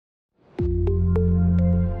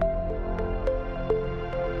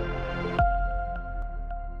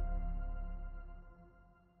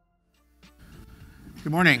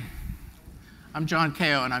Good morning. I'm John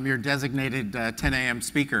Kao, and I'm your designated 10 a.m.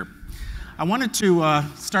 speaker. I wanted to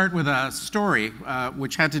start with a story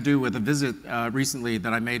which had to do with a visit recently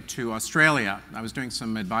that I made to Australia. I was doing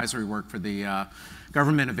some advisory work for the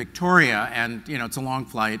government of Victoria, and it's a long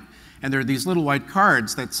flight, and there are these little white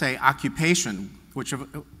cards that say occupation, which have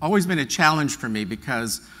always been a challenge for me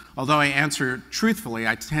because although I answer truthfully,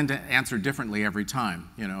 I tend to answer differently every time.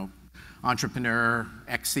 Entrepreneur,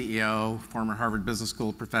 ex-CEO, former Harvard Business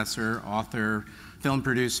School professor, author, film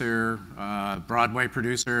producer, Broadway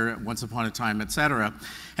producer, once upon a time, etc.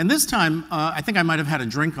 And this time, I think I might have had a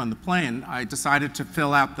drink on the plane. I decided to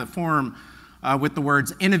fill out the form with the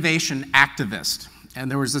words innovation activist.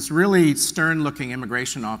 And there was this really stern-looking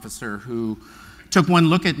immigration officer who took one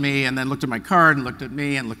look at me and then looked at my card and looked at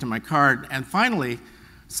me and looked at my card and finally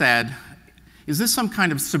said, "Is this some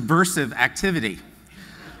kind of subversive activity?"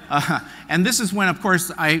 And this is when, of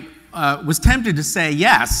course, I was tempted to say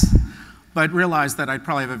yes, but realized that I'd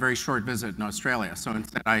probably have a very short visit in Australia. So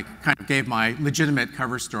instead, I kind of gave my legitimate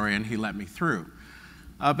cover story, and he let me through.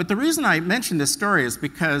 But the reason I mention this story is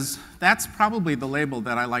because that's probably the label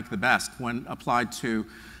that I like the best when applied to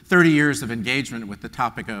 30 years of engagement with the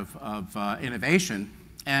topic of innovation.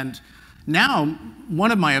 And now,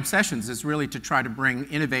 one of my obsessions is really to try to bring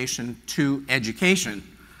innovation to education,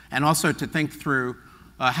 and also to think through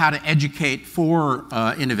how to educate for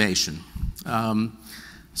innovation.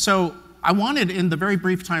 So I wanted, in the very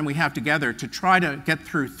brief time we have together, to try to get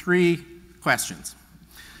through three questions.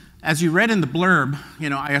 As you read in the blurb,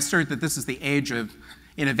 I assert that this is the age of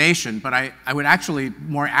innovation, but I would actually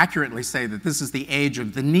more accurately say that this is the age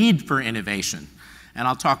of the need for innovation, and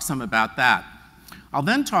I'll talk some about that. I'll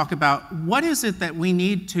then talk about what is it that we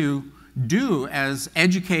need to do as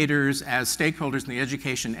educators, as stakeholders in the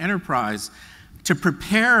education enterprise, to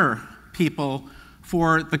prepare people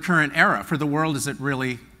for the current era, for the world as it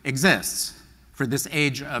really exists, for this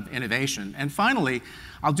age of innovation. And finally,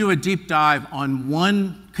 I'll do a deep dive on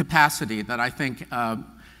one capacity that I think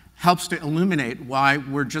helps to illuminate why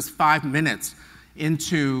we're just 5 minutes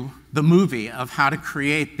into the movie of how to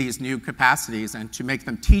create these new capacities and to make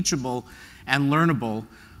them teachable and learnable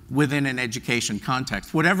within an education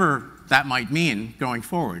context, whatever that might mean going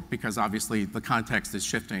forward, because obviously the context is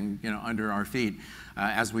shifting under our feet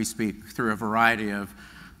as we speak through a variety of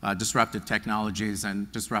disruptive technologies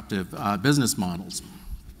and disruptive business models.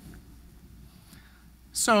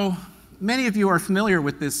 So many of you are familiar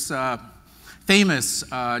with this famous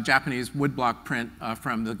Japanese woodblock print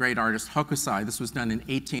from the great artist Hokusai. This was done in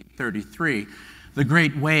 1833, The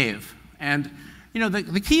Great Wave. And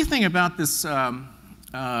the key thing about this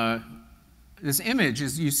this image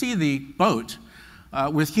is you see the boat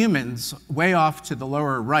with humans way off to the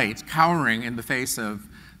lower right, cowering in the face of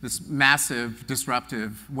this massive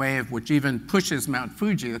disruptive wave, which even pushes Mount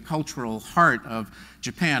Fuji, the cultural heart of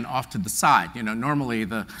Japan, off to the side. Normally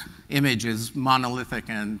the image is monolithic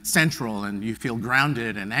and central, and you feel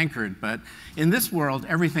grounded and anchored, but in this world,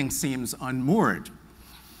 everything seems unmoored.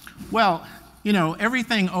 Well,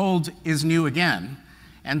 everything old is new again.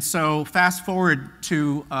 And so fast forward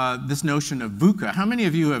to this notion of VUCA. How many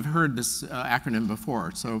of you have heard this acronym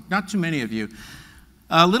before? So not too many of you.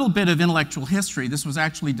 A little bit of intellectual history. This was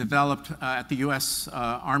actually developed at the US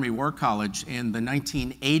Army War College in the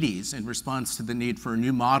 1980s in response to the need for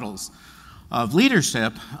new models of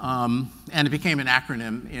leadership, and it became an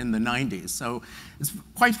acronym in the 90s. So it's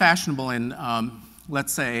quite fashionable in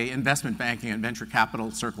let's say, investment banking and venture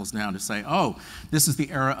capital circles now to say, oh, this is the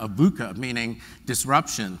era of VUCA, meaning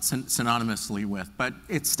disruption, synonymously with. But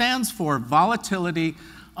it stands for volatility,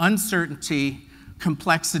 uncertainty,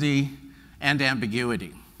 complexity, and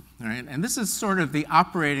ambiguity. Right? And this is sort of the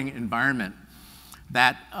operating environment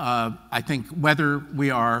that I think whether we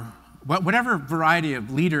are, whatever variety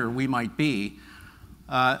of leader we might be,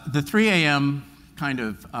 the 3 a.m. kind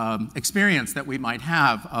of experience that we might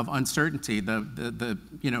have of uncertainty, the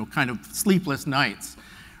kind of sleepless nights,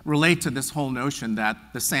 relate to this whole notion that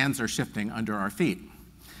the sands are shifting under our feet.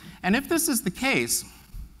 And if this is the case,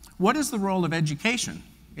 what is the role of education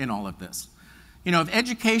in all of this? If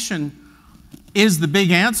education is the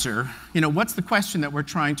big answer, what's the question that we're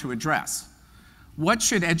trying to address? What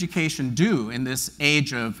should education do in this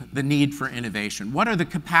age of the need for innovation? What are the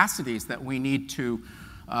capacities that we need to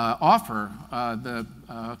offer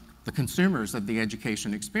the consumers of the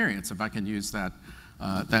education experience, if I can use that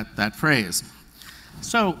phrase.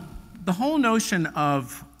 So the whole notion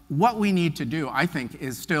of what we need to do, I think,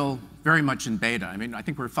 is still very much in beta. I mean, I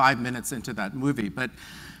think we're 5 minutes into that movie, but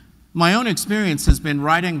my own experience has been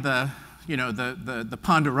writing the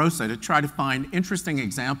Ponderosa to try to find interesting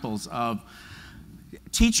examples of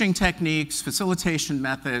teaching techniques, facilitation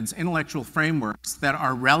methods, intellectual frameworks that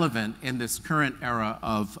are relevant in this current era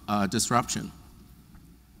of disruption.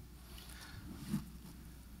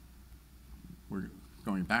 We're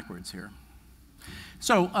going backwards here.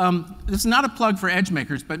 So this is not a plug for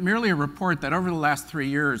Edgemakers, but merely a report that over the last 3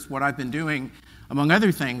 years, what I've been doing, among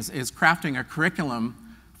other things, is crafting a curriculum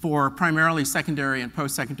for primarily secondary and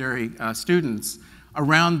post-secondary students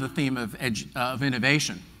around the theme of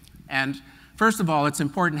innovation. And first of all, it's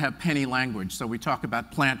important to have penny language. So we talk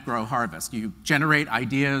about plant, grow, harvest. You generate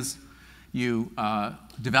ideas, you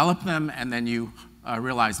develop them, and then you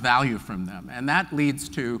realize value from them. And that leads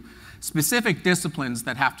to specific disciplines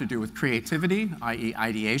that have to do with creativity, i.e.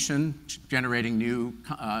 ideation, generating new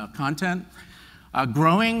content.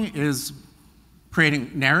 Growing is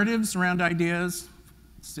creating narratives around ideas,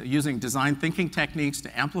 so using design thinking techniques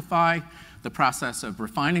to amplify the process of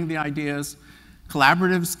refining the ideas.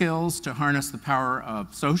 Collaborative skills to harness the power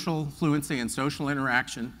of social fluency and social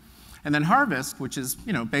interaction. And then harvest, which is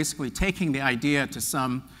basically taking the idea to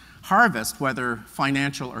some harvest, whether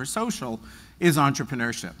financial or social, is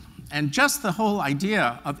entrepreneurship. And just the whole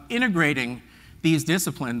idea of integrating these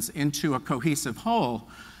disciplines into a cohesive whole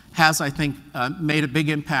has, I think, made a big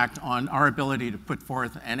impact on our ability to put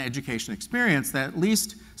forth an education experience that at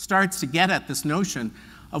least starts to get at this notion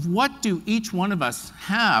of what do each one of us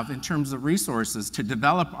have in terms of resources to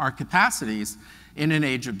develop our capacities in an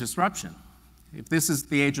age of disruption. If this is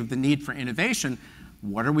the age of the need for innovation,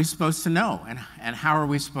 what are we supposed to know, and how are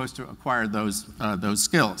we supposed to acquire those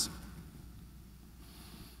skills?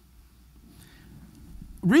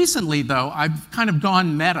 Recently, though, I've kind of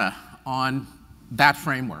gone meta on that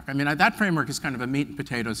framework. I mean, that framework is kind of a meat and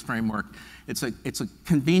potatoes framework. It's a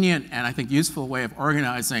convenient and I think useful way of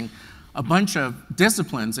organizing a bunch of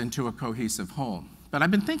disciplines into a cohesive whole. But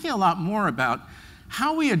I've been thinking a lot more about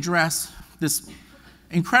how we address this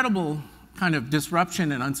incredible kind of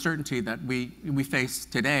disruption and uncertainty that we face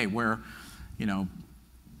today, where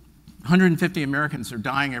 150 Americans are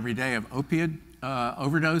dying every day of opiate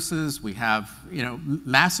overdoses. We have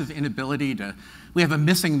massive inability to, we have a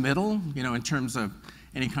missing middle in terms of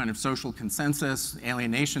any kind of social consensus.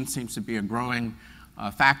 Alienation seems to be a growing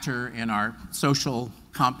factor in our social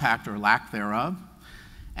compact or lack thereof.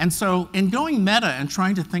 And so in going meta and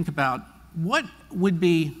trying to think about what would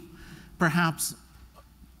be perhaps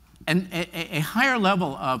a higher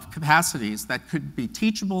level of capacities that could be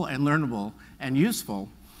teachable and learnable and useful,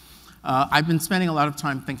 I've been spending a lot of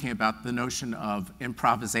time thinking about the notion of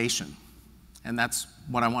improvisation. And that's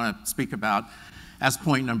what I want to speak about as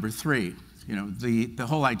point number 3. The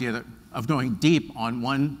whole idea of going deep on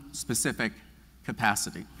one specific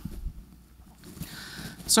capacity.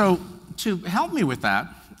 So to help me with that,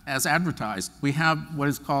 as advertised, we have what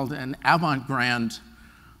is called an Avantgrande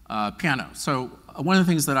piano. So one of the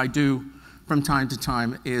things that I do from time to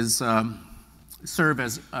time is serve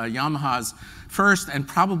as Yamaha's first and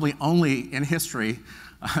probably only in history,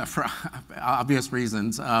 for obvious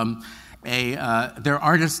reasons, their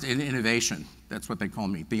artist in innovation. That's what they call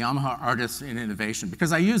me, the Yamaha artist in innovation,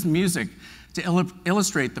 because I use music to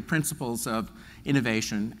illustrate the principles of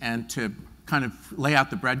innovation and to kind of lay out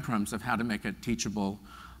the breadcrumbs of how to make it teachable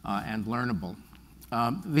and learnable.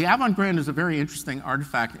 The Avantgrande is a very interesting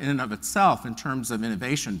artifact in and of itself in terms of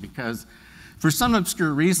innovation, because for some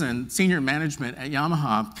obscure reason, senior management at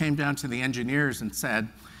Yamaha came down to the engineers and said,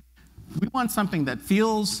 we want something that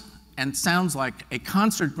feels and sounds like a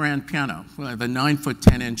concert grand piano. We have a 9-foot,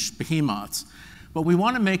 10-inch behemoths, but we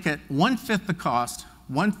want to make it 1/5 the cost,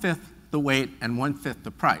 1/5 the weight, and 1/5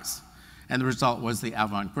 the price. And the result was the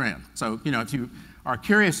Avantgrande. So, if you are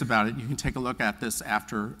curious about it, you can take a look at this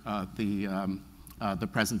after the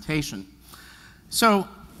presentation. So,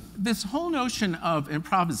 this whole notion of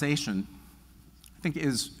improvisation, I think,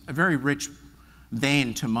 is a very rich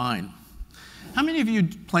vein to mine. How many of you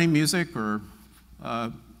play music or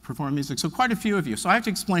perform music? So quite a few of you. So I have to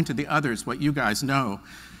explain to the others what you guys know,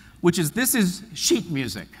 which is this is sheet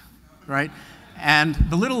music, right? And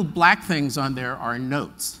the little black things on there are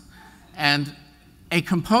notes. And a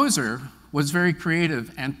composer was very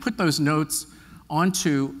creative and put those notes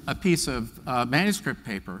onto a piece of manuscript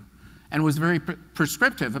paper and was very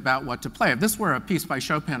prescriptive about what to play. If this were a piece by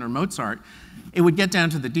Chopin or Mozart, it would get down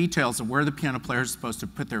to the details of where the piano player is supposed to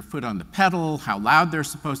put their foot on the pedal, how loud they're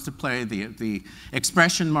supposed to play, the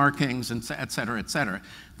expression markings, and et cetera, et cetera.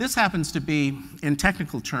 This happens to be, in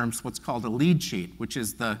technical terms, what's called a lead sheet, which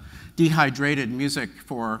is the dehydrated music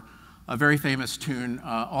for a very famous tune,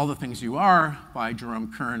 All the Things You Are, by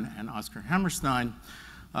Jerome Kern and Oscar Hammerstein.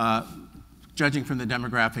 Judging from the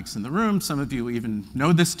demographics in the room, some of you even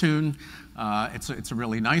know this tune. It's a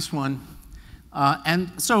really nice one.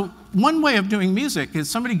 And so one way of doing music is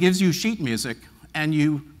somebody gives you sheet music and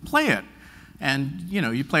you play it. And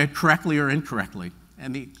you play it correctly or incorrectly.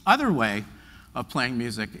 And the other way of playing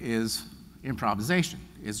music is improvisation,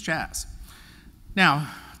 is jazz. Now,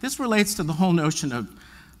 this relates to the whole notion of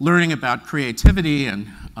learning about creativity and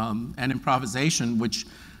improvisation, which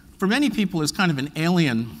for many people is kind of an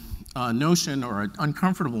alien notion or an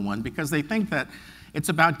uncomfortable one, because they think that it's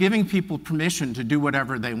about giving people permission to do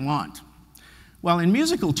whatever they want. Well, in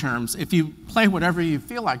musical terms, if you play whatever you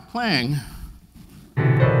feel like playing,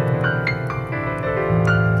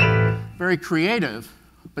 very creative,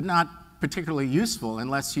 but not particularly useful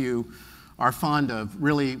unless you are fond of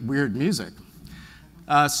really weird music.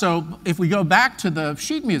 So if we go back to the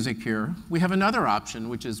sheet music here, we have another option,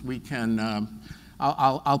 which is we can,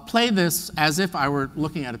 I'll play this as if I were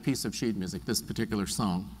looking at a piece of sheet music, this particular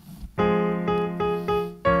song.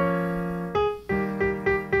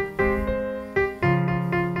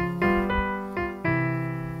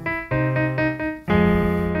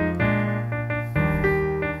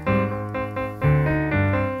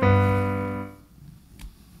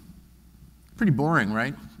 Pretty boring,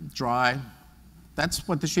 right? Dry. That's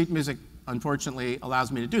what the sheet music, unfortunately,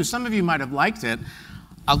 allows me to do. Some of you might have liked it.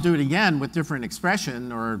 I'll do it again with different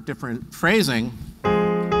expression or different phrasing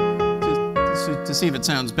to see if it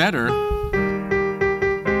sounds better.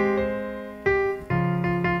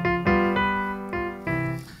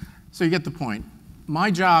 So you get the point.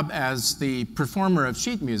 My job as the performer of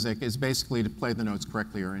sheet music is basically to play the notes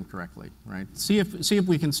correctly or incorrectly, right? See if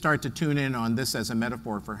we can start to tune in on this as a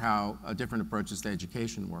metaphor for how different approaches to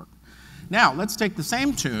education work. Now, let's take the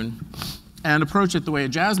same tune and approach it the way a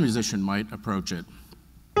jazz musician might approach it.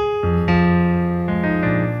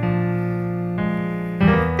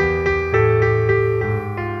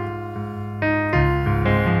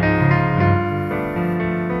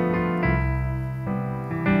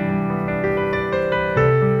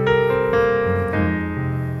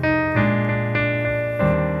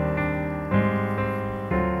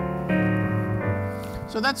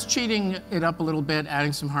 So that's cheating it up a little bit,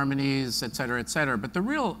 adding some harmonies, et cetera, et cetera. But the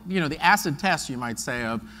real, the acid test, you might say,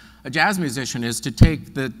 of a jazz musician is to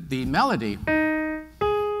take the melody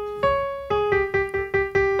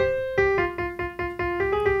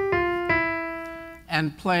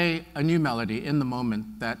and play a new melody in the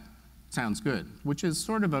moment that sounds good, which is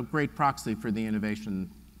sort of a great proxy for the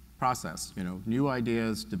innovation process. New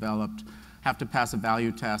ideas developed have to pass a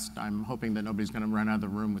value test. I'm hoping that nobody's going to run out of the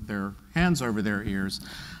room with their hands over their ears.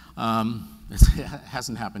 It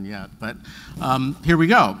hasn't happened yet, but here we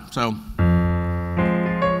go. So.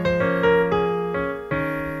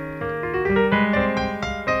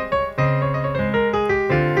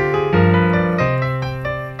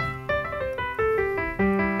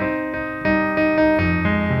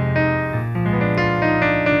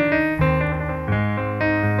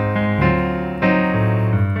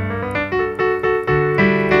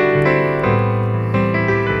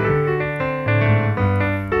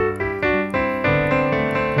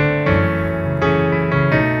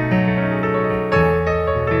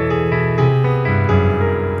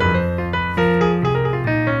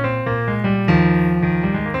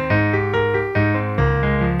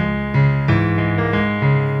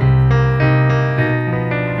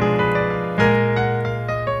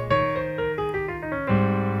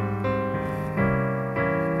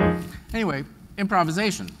 Anyway,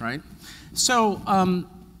 improvisation, right? So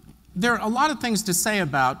there are a lot of things to say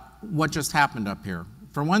about what just happened up here.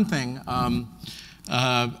 For one thing,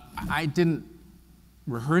 I didn't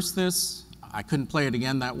rehearse this. I couldn't play it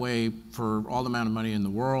again that way for all the amount of money in the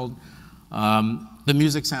world. The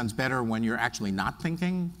music sounds better when you're actually not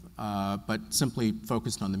thinking, but simply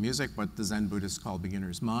focused on the music, what the Zen Buddhists call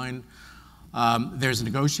beginner's mind. There's a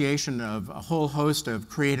negotiation of a whole host of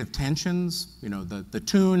creative tensions, the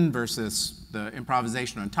tune versus the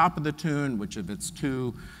improvisation on top of the tune, which if it's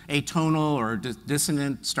too atonal or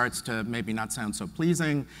dissonant starts to maybe not sound so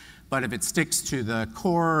pleasing, but if it sticks to the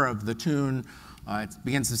core of the tune, it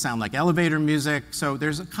begins to sound like elevator music. So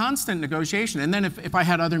there's a constant negotiation. And then if I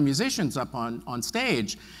had other musicians up on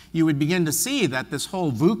stage, you would begin to see that this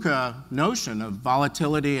whole VUCA notion of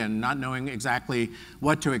volatility and not knowing exactly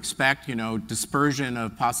what to expect, dispersion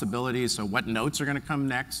of possibilities, so what notes are going to come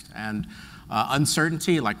next, and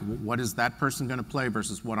uncertainty, like what is that person going to play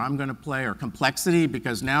versus what I'm going to play, or complexity,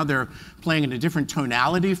 because now they're playing in a different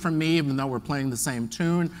tonality from me, even though we're playing the same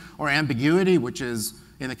tune, or ambiguity, which is,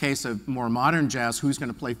 in the case of more modern jazz, who's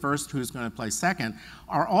going to play first, who's going to play second,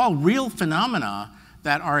 are all real phenomena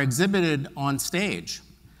that are exhibited on stage.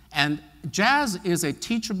 And jazz is a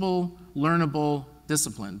teachable, learnable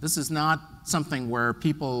discipline. This is not something where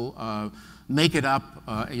people make it up,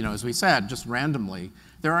 as we said, just randomly.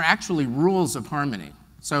 There are actually rules of harmony.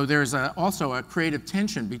 So there's also a creative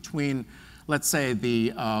tension between, let's say,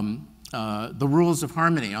 the rules of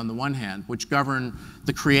harmony on the one hand, which govern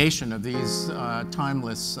the creation of these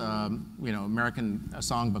timeless, American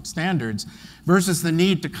songbook standards, versus the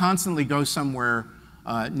need to constantly go somewhere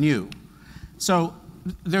new. So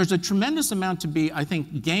there's a tremendous amount to be, I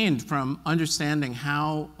think, gained from understanding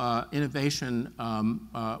how innovation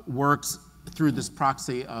works through this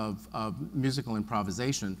proxy of musical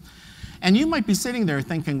improvisation. And you might be sitting there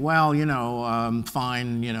thinking, well,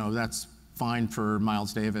 fine, that's fine for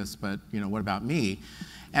Miles Davis, but what about me?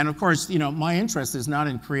 And of course, my interest is not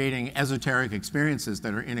in creating esoteric experiences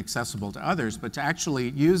that are inaccessible to others, but to actually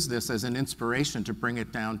use this as an inspiration to bring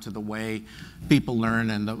it down to the way people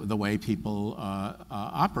learn and the way people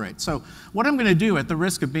operate. So what I'm going to do, at the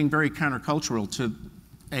risk of being very countercultural to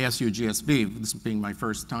ASU GSV, this being my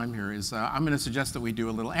first time here, is I'm going to suggest that we do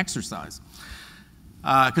a little exercise.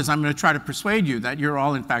 Because I'm going to try to persuade you that you're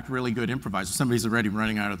all, in fact, really good improvisers. Somebody's already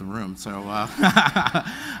running out of the room. So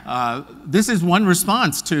this is one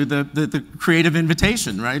response to the creative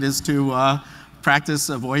invitation, right, is to practice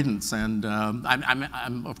avoidance. And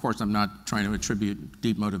of course, I'm not trying to attribute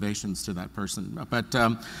deep motivations to that person, but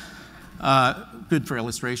good for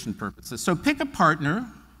illustration purposes. So pick a partner,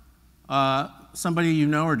 somebody you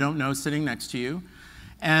know or don't know sitting next to you.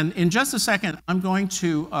 And in just a second, I'm going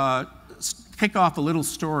to kick off a little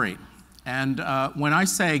story. And when I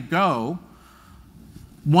say go,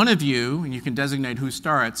 one of you, and you can designate who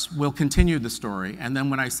starts, will continue the story. And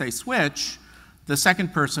then when I say switch, the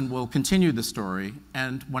second person will continue the story.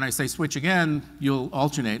 And when I say switch again, you'll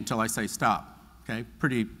alternate until I say stop. Okay,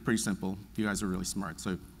 pretty simple. You guys are really smart,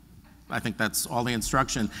 so I think that's all the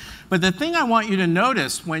instruction. But the thing I want you to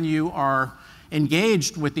notice when you are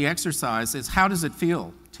engaged with the exercise is, how does it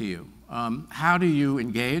feel to you? How do you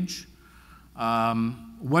engage?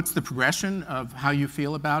 What's the progression of how you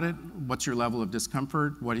feel about it? What's your level of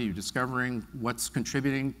discomfort? What are you discovering? What's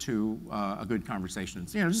contributing to a good conversation?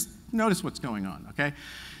 Just notice what's going on, okay?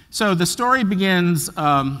 So the story begins,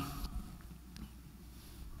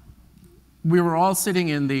 we were all sitting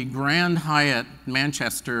in the Grand Hyatt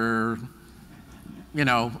Manchester,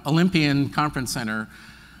 Olympian Conference Center,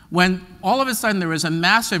 when all of a sudden there was a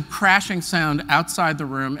massive crashing sound outside the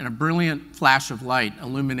room and a brilliant flash of light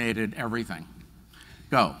illuminated everything.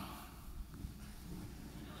 Go.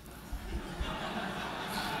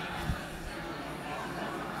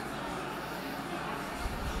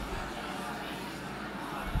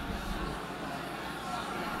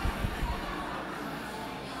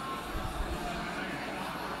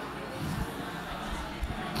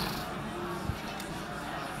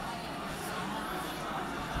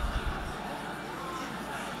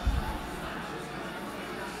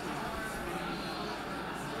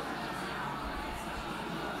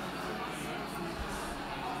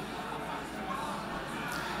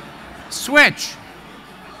 Switch.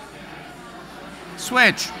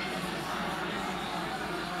 Switch.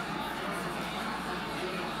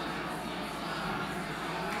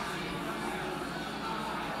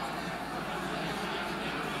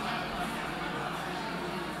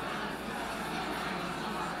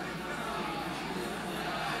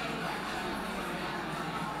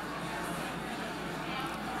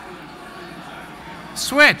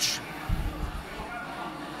 Switch.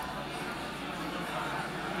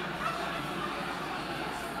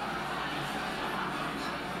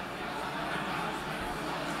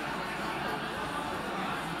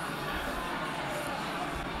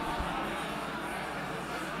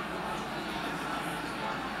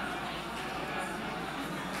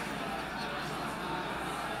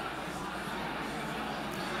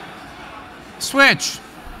 Switch.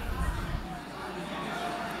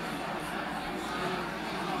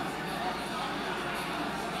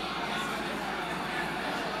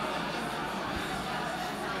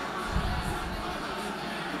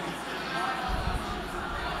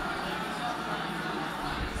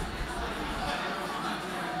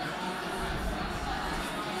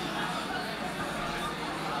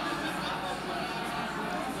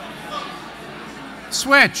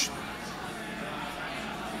 Switch.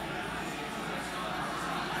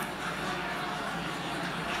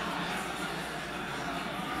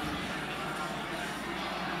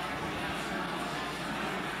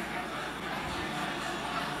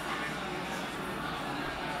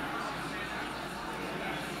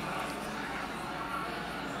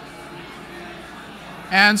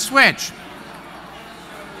 And switch.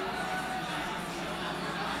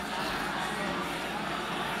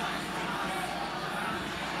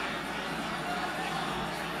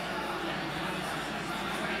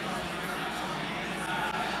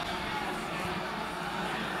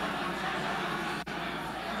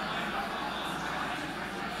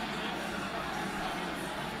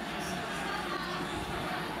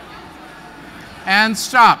 And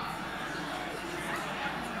stop.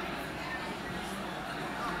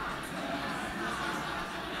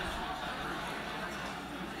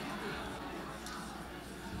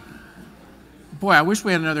 Boy, I wish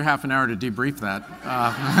we had another half an hour to debrief that.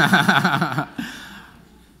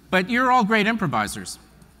 But you're all great improvisers.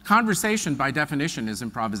 Conversation, by definition, is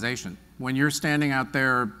improvisation. When you're standing out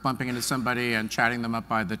there bumping into somebody and chatting them up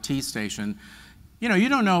by the tea station, you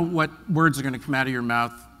don't know what words are going to come out of your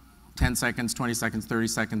mouth 10 seconds, 20 seconds, 30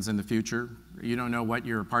 seconds in the future. You don't know what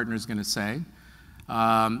your partner is going to say.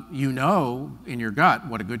 You know in your gut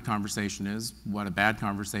what a good conversation is, what a bad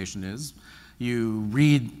conversation is. You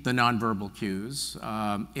read the nonverbal cues.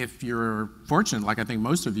 If you're fortunate, like I think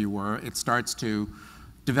most of you were, it starts to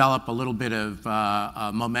develop a little bit of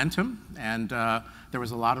momentum, and there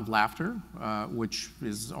was a lot of laughter, which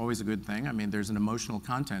is always a good thing. I mean, there's an emotional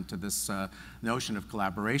content to this notion of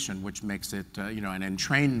collaboration, which makes it an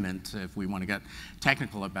entrainment, if we want to get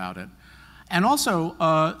technical about it. And also,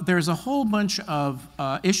 there's a whole bunch of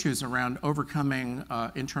issues around overcoming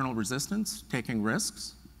internal resistance, taking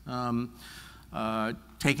risks,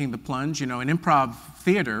 taking the plunge. In improv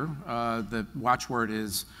theater, the watchword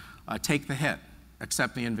is take the hit.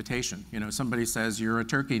 Accept the invitation. Somebody says, you're a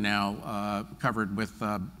turkey now covered with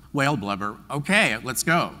whale blubber. Okay, let's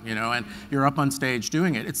go, and you're up on stage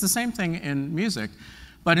doing it. It's the same thing in music,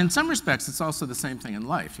 but in some respects, it's also the same thing in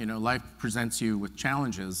life. Life presents you with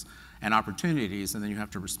challenges and opportunities, and then you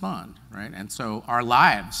have to respond, right? And so our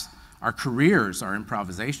lives, our careers are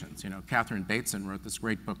improvisations. Catherine Bateson wrote this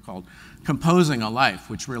great book called Composing a Life,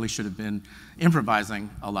 which really should have been improvising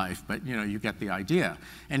a life, but you get the idea.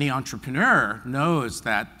 Any entrepreneur knows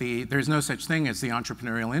that there's no such thing as the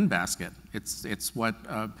entrepreneurial in-basket. It's what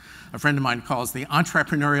a friend of mine calls the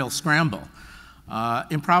entrepreneurial scramble.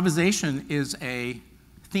 Improvisation is a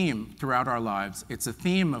theme throughout our lives. It's a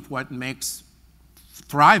theme of what makes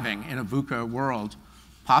thriving in a VUCA world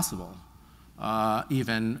possible.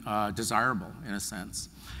 Even desirable in a sense.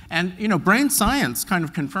 And brain science kind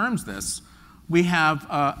of confirms this. We have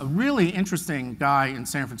a really interesting guy in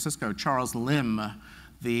San Francisco, Charles Lim,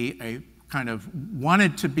 a kind of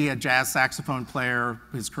wanted to be a jazz saxophone player.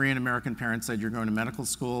 His Korean-American parents said, you're going to medical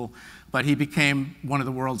school, but he became one of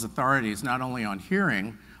the world's authorities, not only on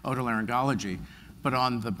hearing, otolaryngology, but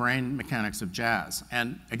on the brain mechanics of jazz.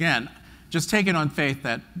 And again, just take it on faith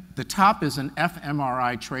that the top is an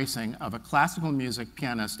fMRI tracing of a classical music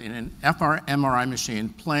pianist in an fMRI machine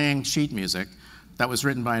playing sheet music that was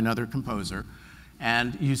written by another composer.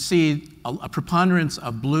 And you see a preponderance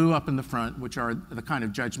of blue up in the front, which are the kind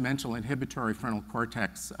of judgmental inhibitory frontal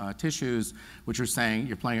cortex tissues, which are saying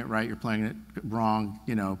you're playing it right, you're playing it wrong,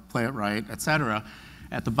 play it right, etc.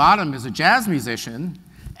 At the bottom is a jazz musician,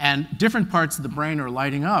 and different parts of the brain are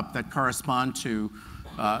lighting up that correspond to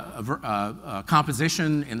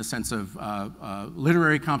composition in the sense of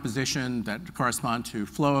literary composition that correspond to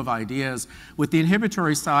flow of ideas, with the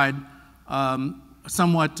inhibitory side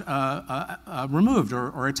somewhat removed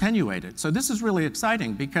or attenuated. So this is really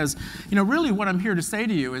exciting because, really what I'm here to say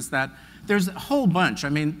to you is that there's a whole bunch. I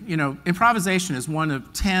mean, improvisation is one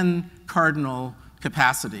of 10 cardinal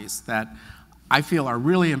capacities that I feel are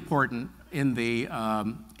really important in the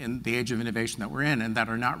age of innovation that we're in, and that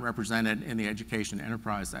are not represented in the education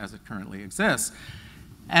enterprise as it currently exists.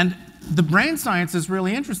 And the brain science is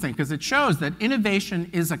really interesting because it shows that innovation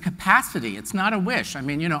is a capacity. It's not a wish. I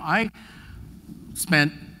mean, I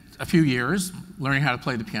spent a few years learning how to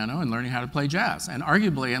play the piano and learning how to play jazz. And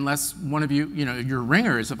arguably, unless one of you, you're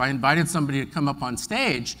ringers, if I invited somebody to come up on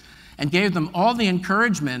stage and gave them all the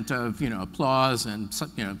encouragement of, applause and,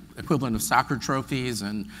 equivalent of soccer trophies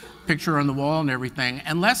and picture on the wall and everything,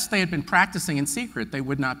 unless they had been practicing in secret, they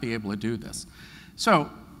would not be able to do this. So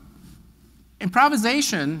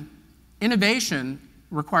improvisation, innovation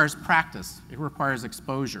requires practice. It requires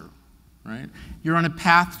exposure, right? You're on a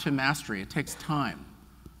path to mastery. It takes time,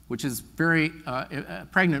 which is very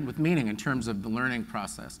pregnant with meaning in terms of the learning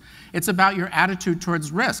process. It's about your attitude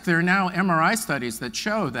towards risk. There are now MRI studies that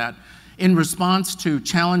show that in response to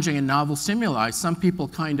challenging and novel stimuli, some people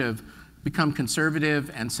kind of become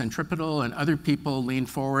conservative and centripetal, and other people lean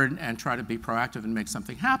forward and try to be proactive and make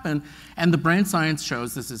something happen. And the brain science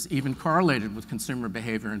shows this is even correlated with consumer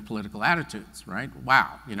behavior and political attitudes, right?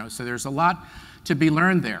 Wow, so there's a lot to be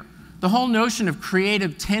learned there. The whole notion of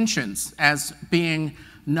creative tensions as being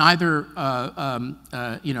neither,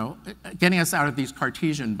 getting us out of these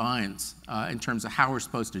Cartesian binds in terms of how we're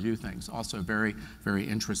supposed to do things, also very, very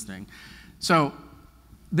interesting. So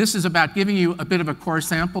this is about giving you a bit of a core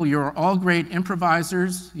sample. You're all great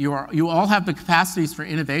improvisers. You all have the capacities for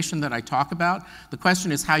innovation that I talk about. The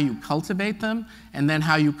question is how you cultivate them, and then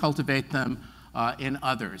how you cultivate them in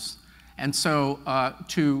others. And so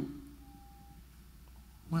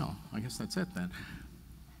well, I guess that's it then.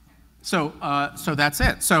 So that's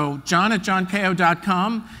it. So John at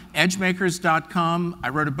johnkao.com, edgemakers.com. I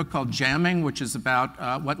wrote a book called Jamming, which is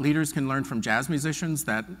about what leaders can learn from jazz musicians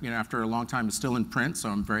that, after a long time is still in print, so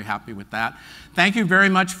I'm very happy with that. Thank you very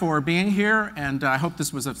much for being here, and I hope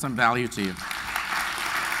this was of some value to you.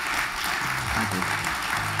 Thank you.